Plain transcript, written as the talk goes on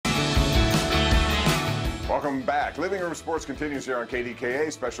welcome back. Living Room Sports continues here on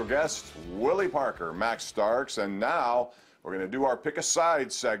KDKA. Special guest, Willie Parker, Max Starks, and now we're going to do our Pick a Side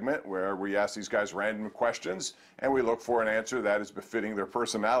segment where we ask these guys random questions and we look for an answer that is befitting their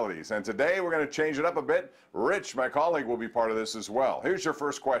personalities. And today we're going to change it up a bit. Rich, my colleague, will be part of this as well. Here's your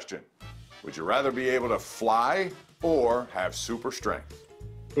first question. Would you rather be able to fly or have super strength?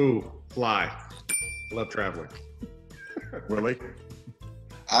 Ooh, fly. Love traveling. Willie?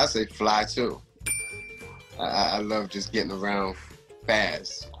 I say fly too. I love just getting around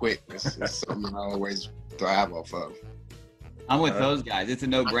fast, quick. It's something I always thrive off of. I'm with those guys. It's a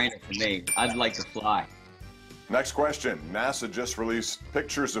no-brainer for me. I'd like to fly. Next question. NASA just released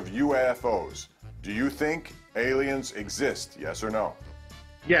pictures of UFOs. Do you think aliens exist? Yes or no?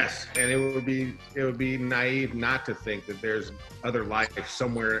 Yes, and it would be naive not to think that there's other life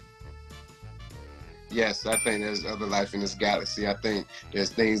somewhere. Yes, I think there's other life in this galaxy. I think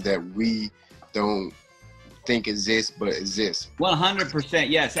there's things that we don't think exist, but exist. 100%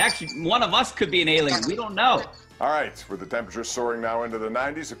 yes. Actually, one of us could be an alien. We don't know. All right, with the temperature soaring now into the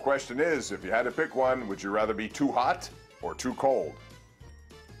 90s, the question is, if you had to pick one, would you rather be too hot or too cold?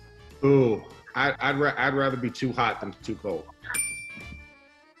 Ooh, I'd rather be too hot than too cold.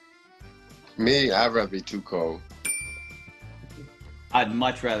 Me, I'd rather be too cold. I'd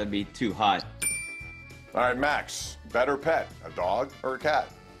much rather be too hot. All right, Max, better pet, a dog or a cat?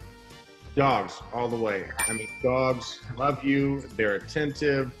 Dogs, all the way. I mean, dogs love you. They're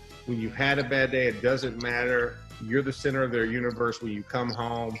attentive. When you've had a bad day, it doesn't matter. You're the center of their universe when you come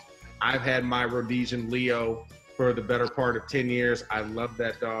home. I've had my Rhodesian Leo for the better part of 10 years. I love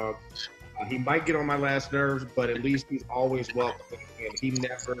that dog. He might get on my last nerves, but at least he's always welcome, and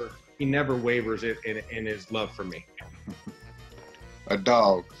he never wavers in his love for me. A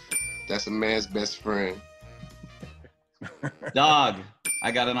dog. That's a man's best friend. Dog. I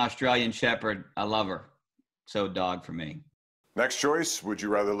got an Australian Shepherd. I love her. So dog for me. Next choice, would you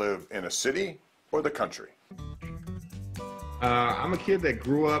rather live in a city or the country? I'm a kid that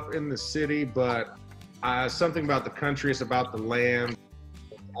grew up in the city, but something about the country, it's about the land.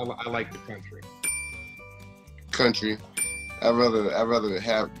 I like the country. Country. I'd rather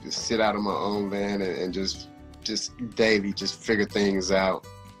have to sit out on my own land and just daily just figure things out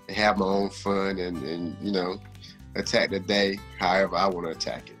and have my own fun and you know, attack the day however I want to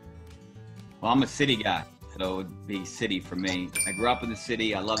attack it. Well, I'm a city guy, so it would be city for me. I grew up in the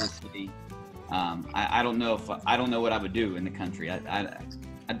city. I love the city. I don't know what I would do in the country.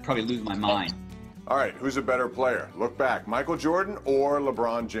 I'd probably lose my mind. All right, who's a better player? Look back, Michael Jordan or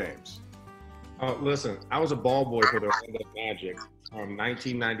LeBron James? Listen, I was a ball boy for the Orlando Magic from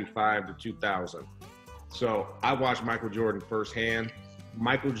 1995 to 2000. So I watched Michael Jordan firsthand.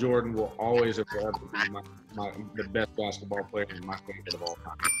 Michael Jordan will always and forever be the best basketball player and my favorite of all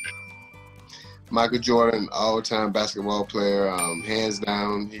time. Michael Jordan, all-time basketball player, hands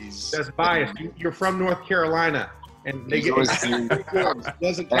down. That's biased. You're from North Carolina, and they get it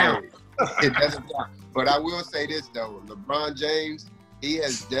doesn't count. It doesn't count. But I will say this though, LeBron James, he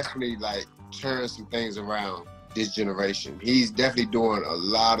has definitely turned some things around this generation. He's definitely doing a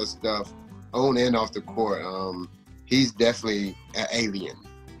lot of stuff on and off the court. He's definitely an alien.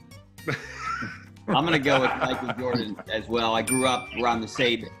 I'm gonna go with Michael Jordan as well. I grew up around the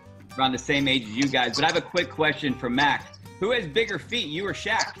same age as you guys. But I have a quick question for Max. Who has bigger feet, you or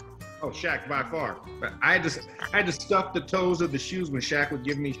Shaq? Oh, Shaq by far. But I had to stuff the toes of the shoes when Shaq would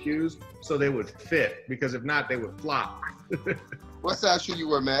give me shoes so they would fit, because if not, they would flop. What size shoe you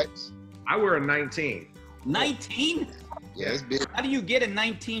wear, Max? I wear a 19. 19? Yeah, it's big. How do you get a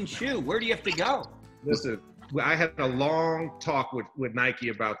 19 shoe? Where do you have to go? Listen, I had a long talk with Nike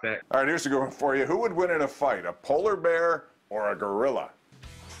about that. All right, here's a good one for you. Who would win in a fight, a polar bear or a gorilla?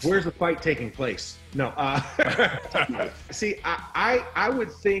 Where's the fight taking place? No. See, I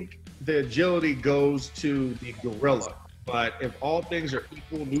would think the agility goes to the gorilla. But if all things are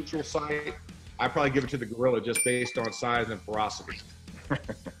equal, neutral site, I'd probably give it to the gorilla just based on size and ferocity.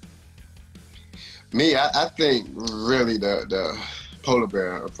 Me, I think really the polar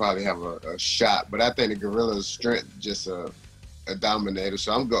bear will probably have a shot, but I think the gorilla's strength just a dominator.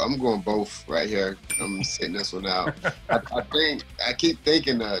 So I'm going both right here. I'm sitting this one out. I keep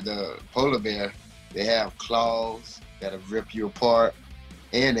thinking the polar bear, they have claws that'll rip you apart,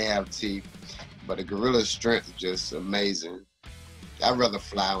 and they have teeth. But the gorilla's strength is just amazing. I'd rather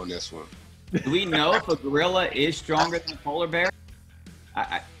fly on this one. Do we know if a gorilla is stronger than a polar bear?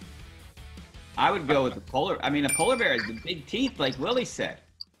 I would go with the polar. I mean, a polar bear has the big teeth, like Willie said.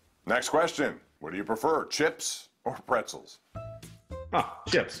 Next question. What do you prefer, chips or pretzels? Oh,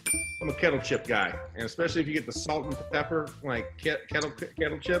 chips. I'm a kettle chip guy, and especially if you get the salt and pepper, like kettle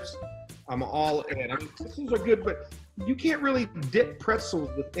chips. I'm all in. I mean, pretzels are good, but you can't really dip pretzels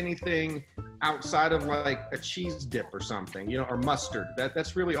with anything outside of like a cheese dip or something, you know, or mustard.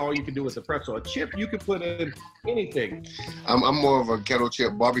 That's really all you can do with a pretzel. A chip, you can put in anything. I'm more of a kettle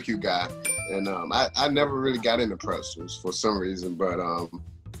chip barbecue guy, and I never really got into pretzels for some reason, but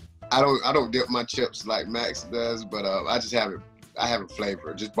I don't dip my chips like Max does, but I just have it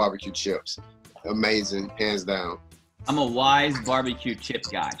flavored, just barbecue chips. Amazing, hands down. I'm a Wise barbecue chip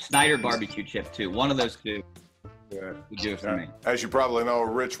guy. Snyder barbecue chip too. One of those two would do it for me. As you probably know,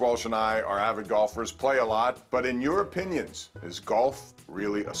 Rich, Walsh, and I are avid golfers, play a lot. But in your opinions, is golf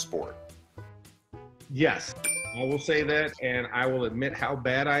really a sport? Yes, I will say that, and I will admit how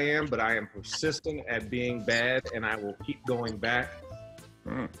bad I am, but I am persistent at being bad, and I will keep going back.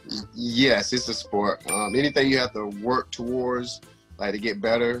 Yes, it's a sport. Anything you have to work towards, like to get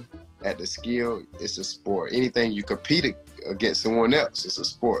better at the skill, it's a sport. Anything you compete against someone else, it's a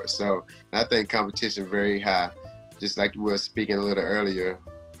sport. So I think competition very high. Just like you were speaking a little earlier,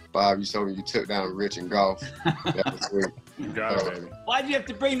 Bob, you told me you took down Rich in golf. That was great. You got it, baby. Why'd you have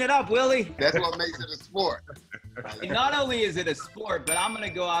to bring that up, Willie? That's what makes it a sport. And not only is it a sport, but I'm going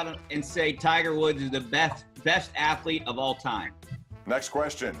to go out and say Tiger Woods is the best athlete of all time. Next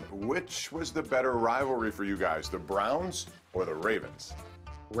question. Which was the better rivalry for you guys, the Browns or the Ravens?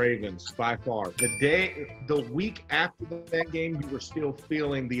 Ravens, by far. The week after that game, you were still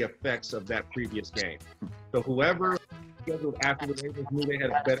feeling the effects of that previous game. So whoever scheduled after the Ravens knew they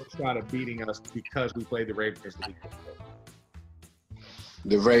had a better shot of beating us because we played the Ravens the week before.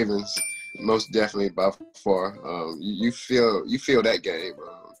 The Ravens, most definitely by far. You feel that game.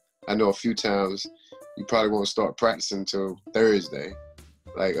 I know a few times you probably won't start practicing until Thursday,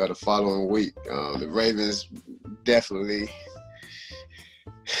 like the following week. The Ravens definitely,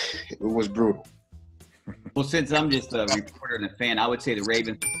 it was brutal. Well, since I'm just a reporter and a fan, I would say the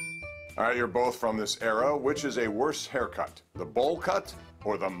Ravens. All right, you're both from this era. Which is a worse haircut, the bowl cut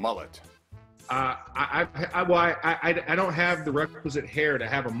or the mullet? I don't have the requisite hair to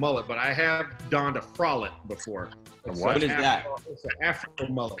have a mullet, but I have donned a frollet before. What is that? It's an Afro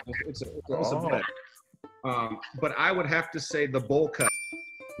mullet. It's a mullet. But I would have to say the bowl cut.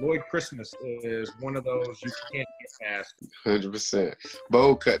 Lloyd Christmas is one of those you can't get past. 100%.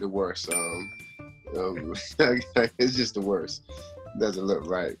 Bowl cut the worst. It's just the worst. Doesn't look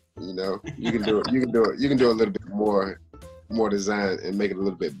right. You know, you can do it. You can do a little bit more design and make it a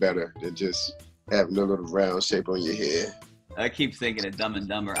little bit better than just having a little round shape on your head. I keep thinking of Dumb and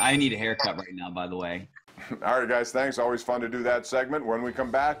Dumber. I need a haircut right now, by the way. All right, guys, thanks. Always fun to do that segment. When we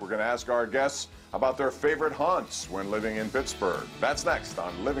come back, we're going to ask our guests about their favorite haunts when living in Pittsburgh. That's next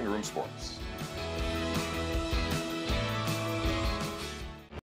on Living Room Sports.